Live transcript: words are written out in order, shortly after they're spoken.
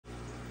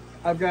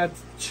I've got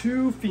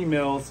 2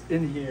 females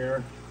in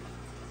here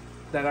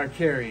that are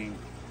carrying.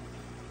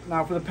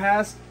 Now for the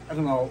past, I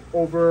don't know,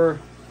 over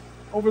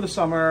the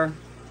summer,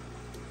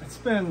 it's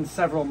been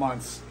several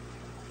months,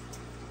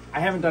 I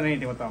haven't done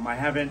anything with them. I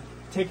haven't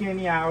taken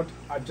any out.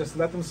 I've just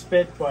let them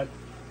spit, but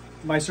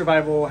my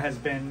survival has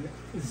been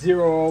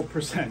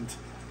 0%.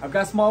 I've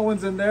got small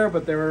ones in there,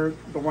 but they're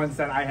the ones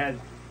that I had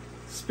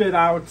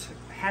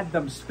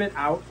them spit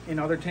out in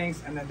other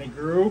tanks, and then they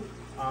grew,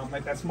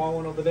 like that small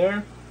one over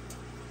there.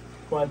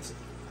 But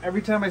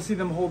every time I see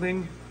them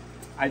holding,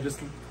 I just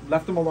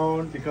left them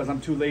alone because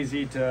I'm too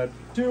lazy to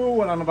do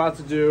what I'm about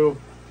to do,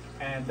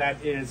 and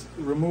that is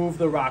remove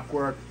the rock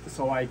work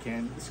so I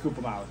can scoop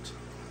them out.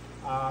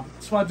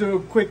 Just want to do a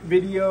quick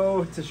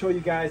video to show you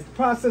guys the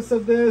process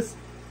of this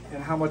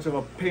and how much of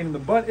a pain in the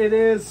butt it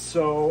is.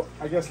 So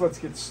I guess let's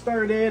get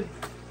started.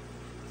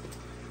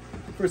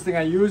 First thing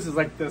I use is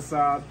like this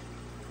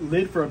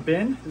lid for a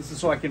bin. This is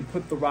so I can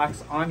put the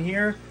rocks on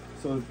here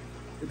so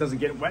it doesn't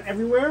get wet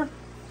everywhere.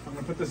 I'm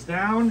gonna put this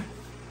down,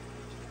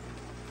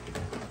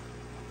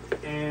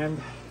 and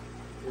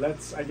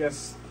let's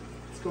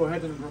go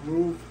ahead and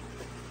remove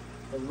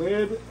the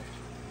lid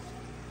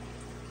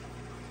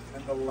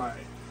and the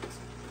light.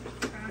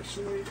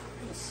 Actually,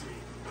 let's see.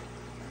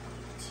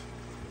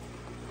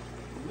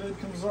 The lid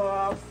comes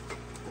off.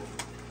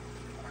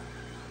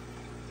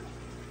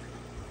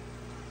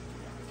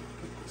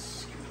 Put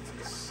this to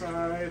the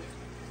side.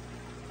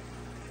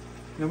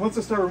 Now once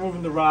I start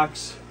removing the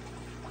rocks,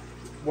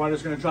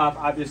 water's going to drop,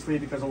 obviously,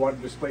 because of water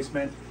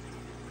displacement.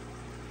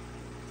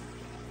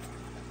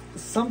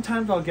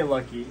 Sometimes I'll get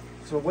lucky.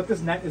 So what this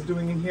net is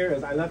doing in here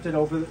is I left it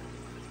over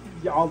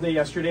all day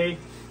yesterday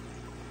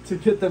to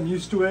get them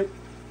used to it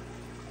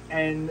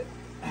and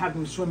have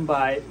them swim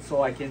by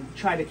so I can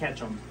try to catch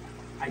them.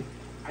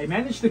 I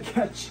managed to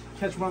catch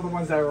one of the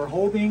ones that I were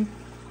holding,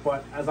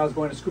 but as I was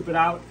going to scoop it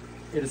out,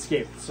 it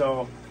escaped.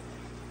 So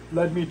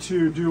led me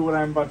to do what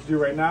I'm about to do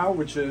right now,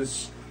 which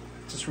is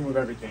just remove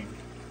everything.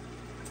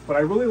 But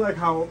I really like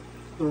how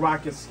the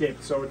rock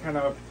escaped, so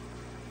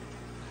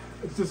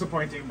it's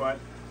disappointing, but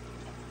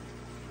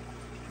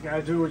you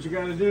gotta do what you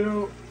gotta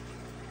do.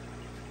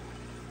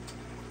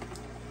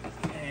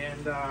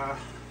 And gotta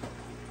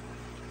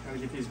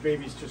get these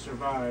babies to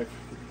survive.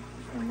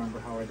 I don't remember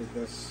how I did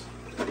this.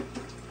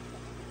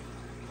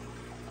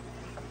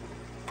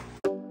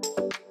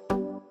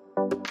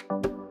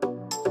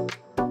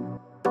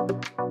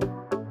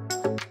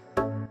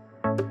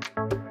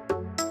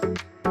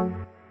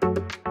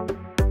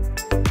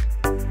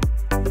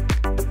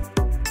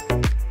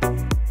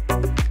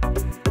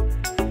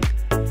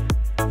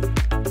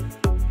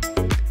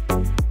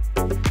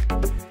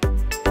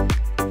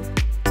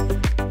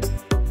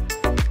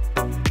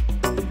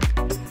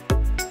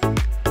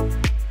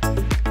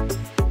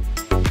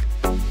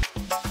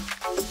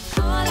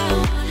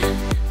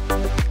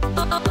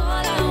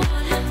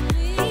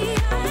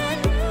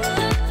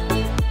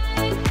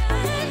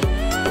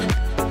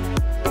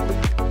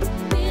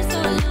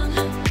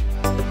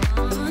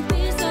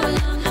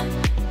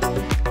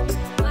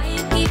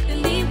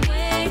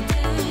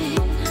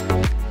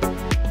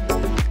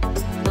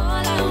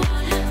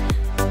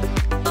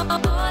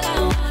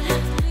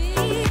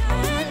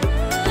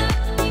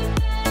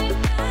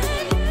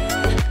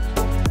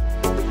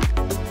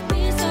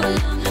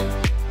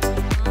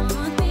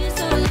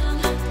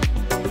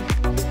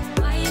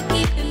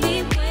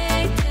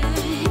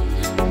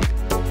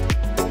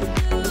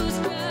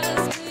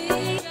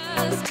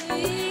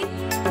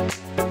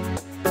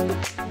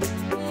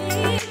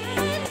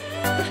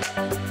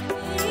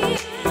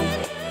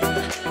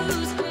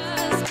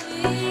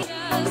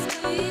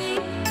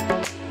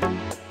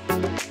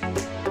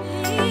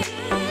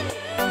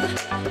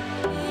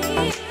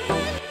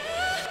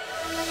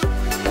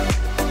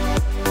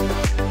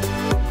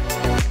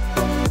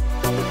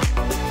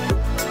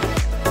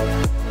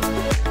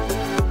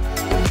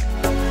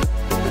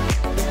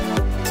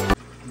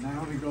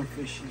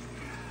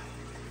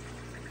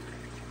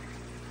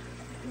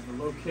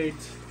 Locate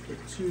the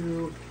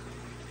 2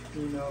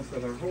 females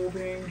that are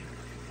holding.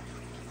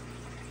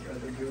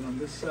 Rather do it on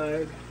this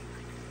side.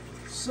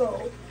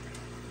 So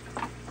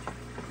I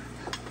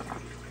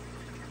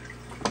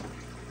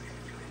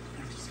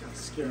just gotta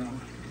scare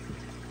them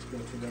to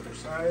go to the other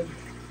side.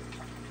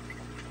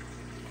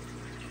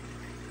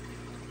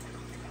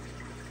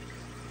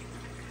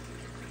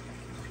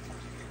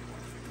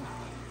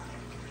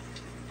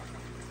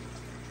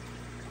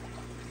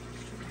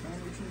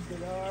 Which ones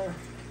they are.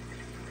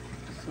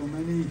 So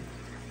many.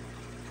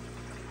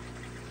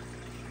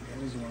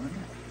 There's one.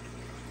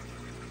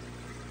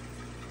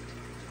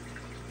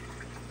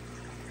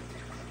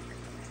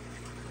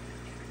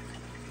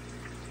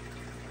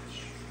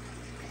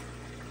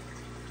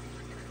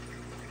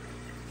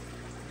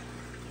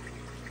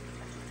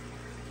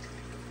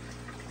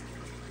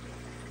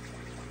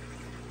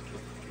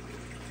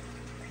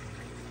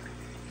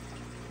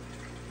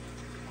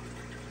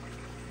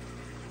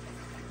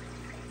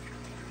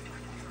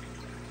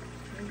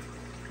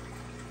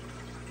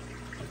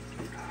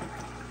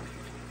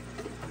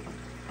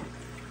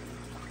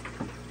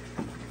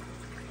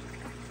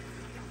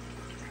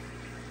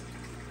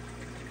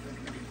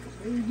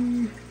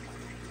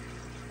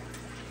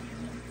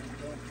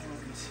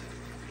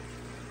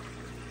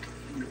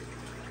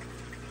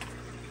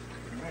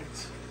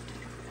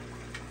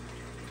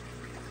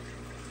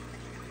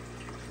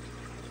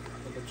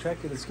 check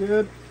it is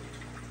good.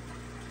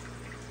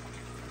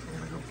 I'm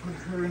gonna go put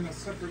her in a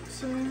separate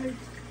side.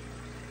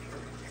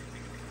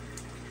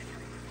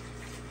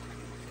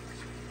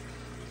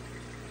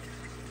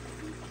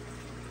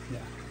 Yeah.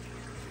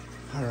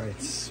 All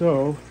right,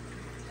 so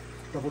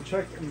double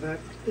check, and that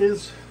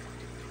is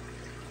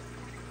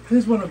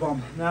one of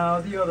them. Now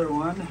the other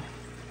one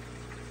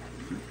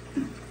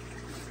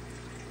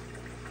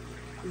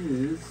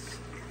is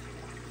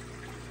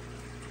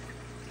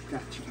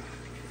gotcha.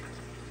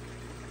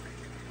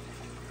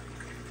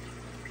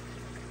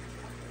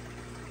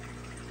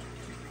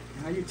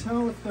 How you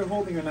tell if they're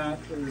holding or not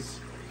is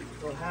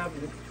they'll have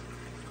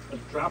a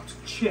dropped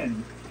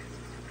chin.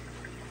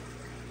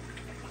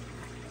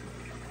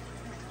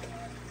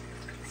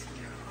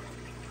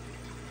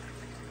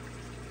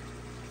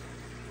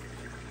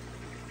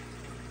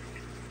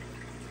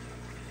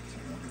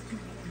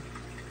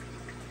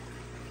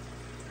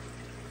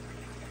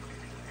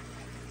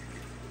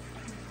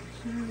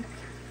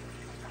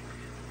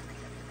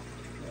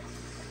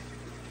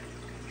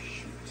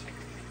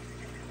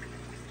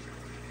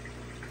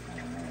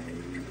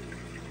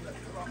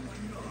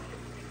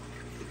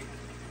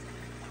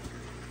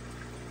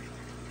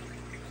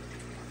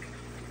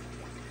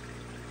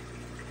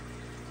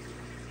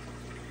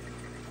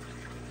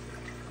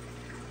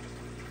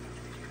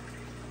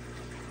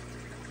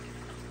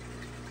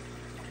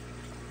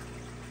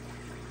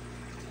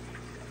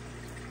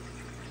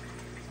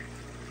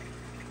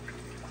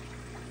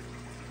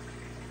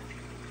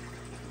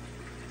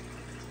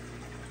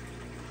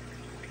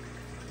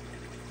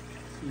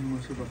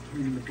 Much of a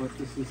pain in the butt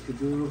this is to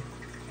do.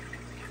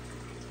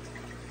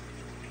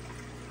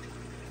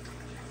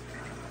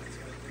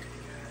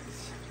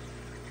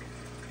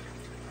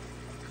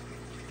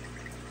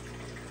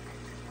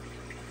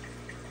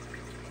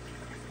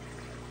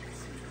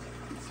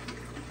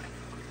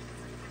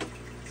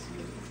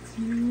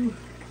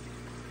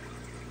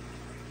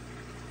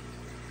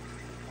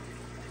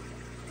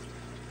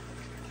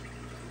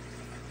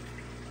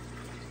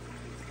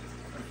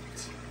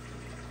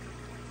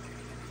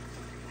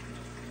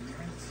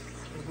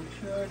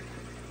 Check.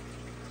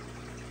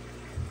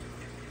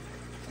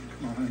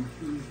 Come on,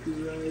 please do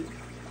right.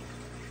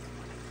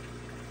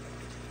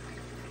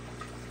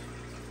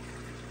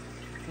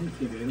 I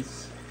think it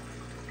is.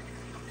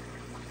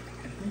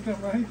 I think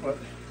I'm right, but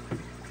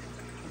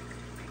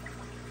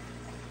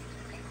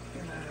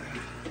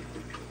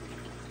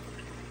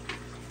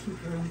keep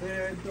her in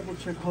there. Double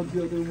check all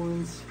the other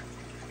ones.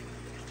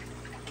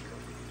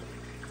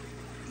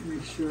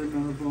 Make sure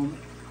none of them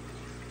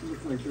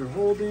look like they're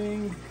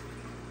holding.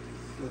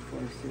 So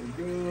far, so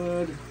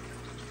good.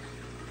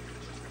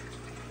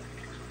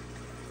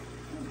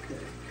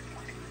 Okay.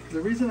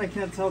 The reason I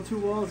can't tell too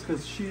well is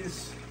because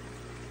she's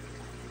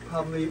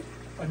probably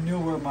a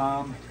newer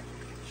mom.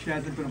 She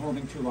hasn't been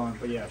holding too long,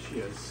 but yeah, she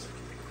is.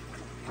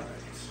 All right.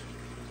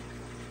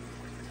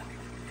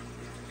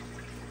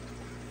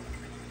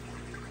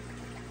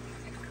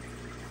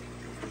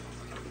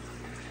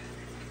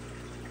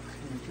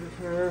 So give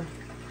her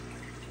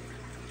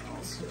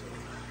also.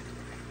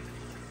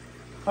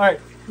 All right.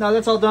 Now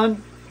that's all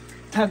done,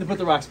 time to put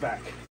the rocks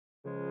back.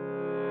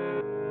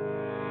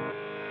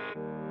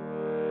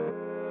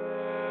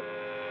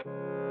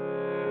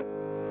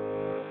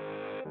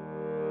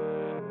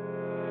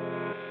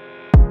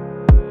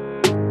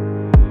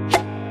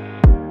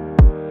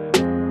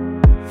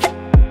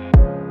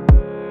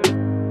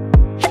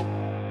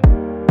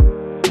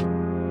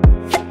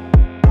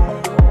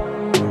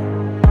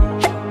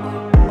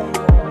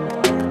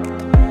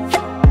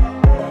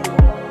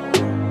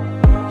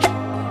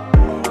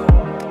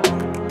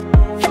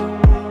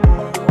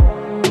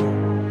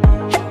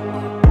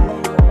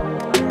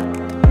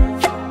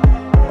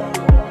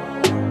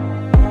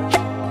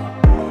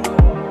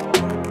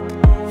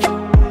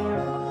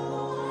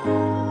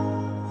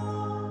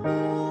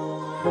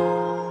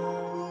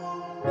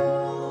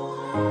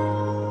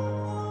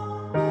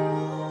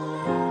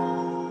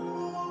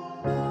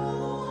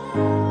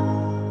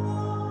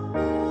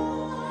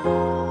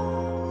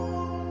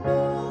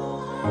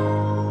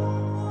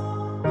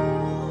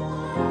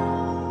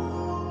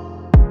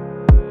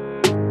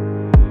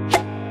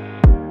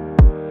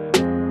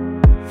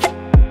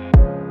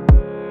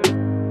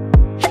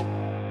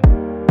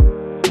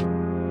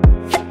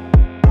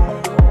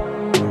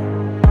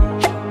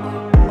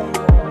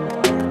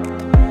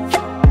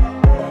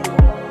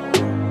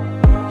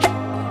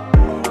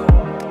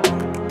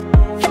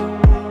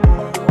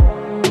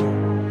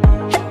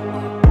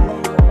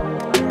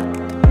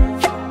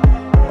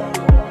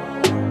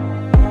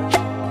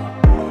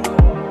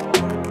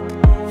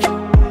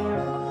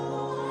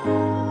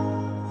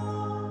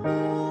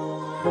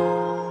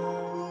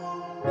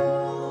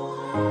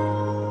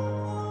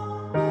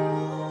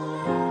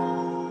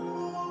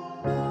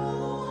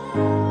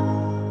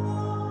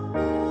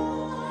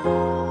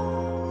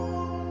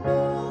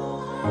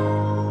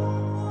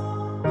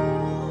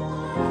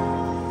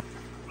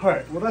 All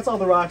right, well that's all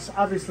the rocks.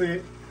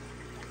 Obviously,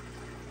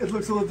 it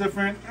looks a little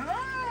different.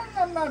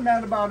 I'm not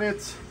mad about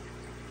it.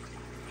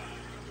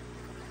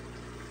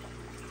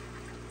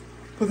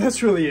 Well,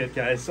 that's really it,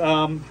 guys.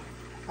 I don't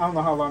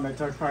know how long that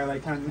took, probably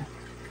like 10,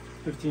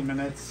 15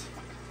 minutes.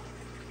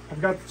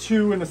 I've got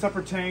 2 in a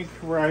separate tank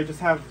where I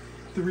just have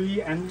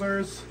 3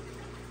 endlers.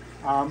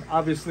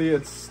 Obviously,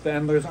 the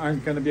endlers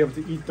aren't going to be able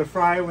to eat the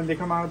fry when they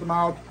come out of the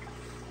mouth,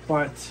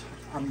 but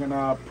I'm going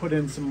to put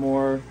in some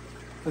more.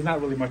 There's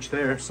not really much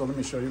there, so let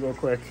me show you real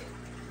quick.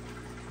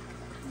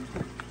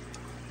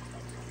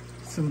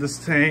 It's in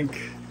this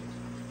tank.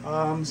 So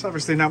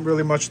obviously not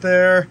really much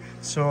there,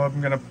 so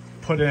I'm going to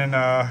put in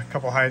a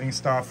couple hiding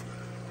stuff.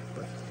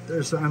 But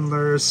there's the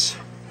endlers.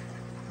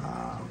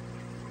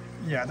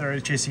 Yeah, they're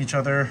already chasing each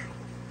other.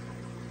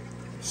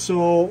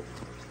 So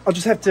I'll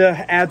just have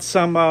to add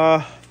some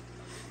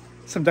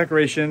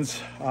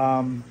decorations,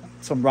 some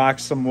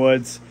rocks, some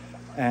woods,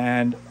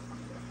 and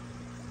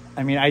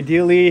I mean,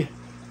 ideally,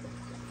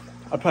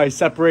 I'll probably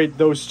separate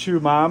those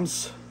 2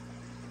 moms.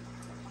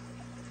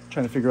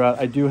 Trying to figure out,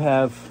 I do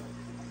have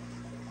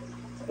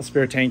a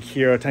spare tank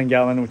here, a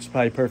 10-gallon, which is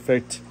probably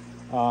perfect,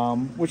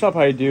 which I'll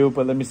probably do,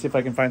 but let me see if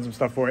I can find some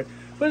stuff for it.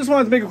 But I just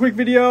wanted to make a quick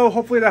video.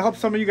 Hopefully that helps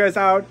some of you guys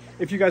out.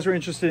 If you guys are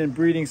interested in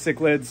breeding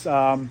cichlids,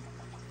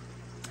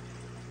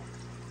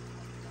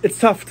 it's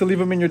tough to leave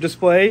them in your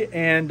display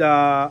and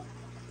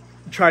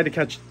try to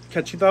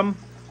catch them,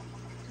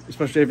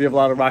 especially if you have a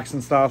lot of rocks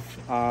and stuff.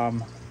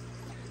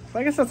 But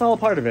I guess that's all a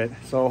part of it.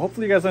 So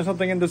hopefully you guys learned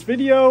something in this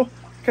video.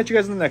 Catch you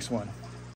guys in the next one.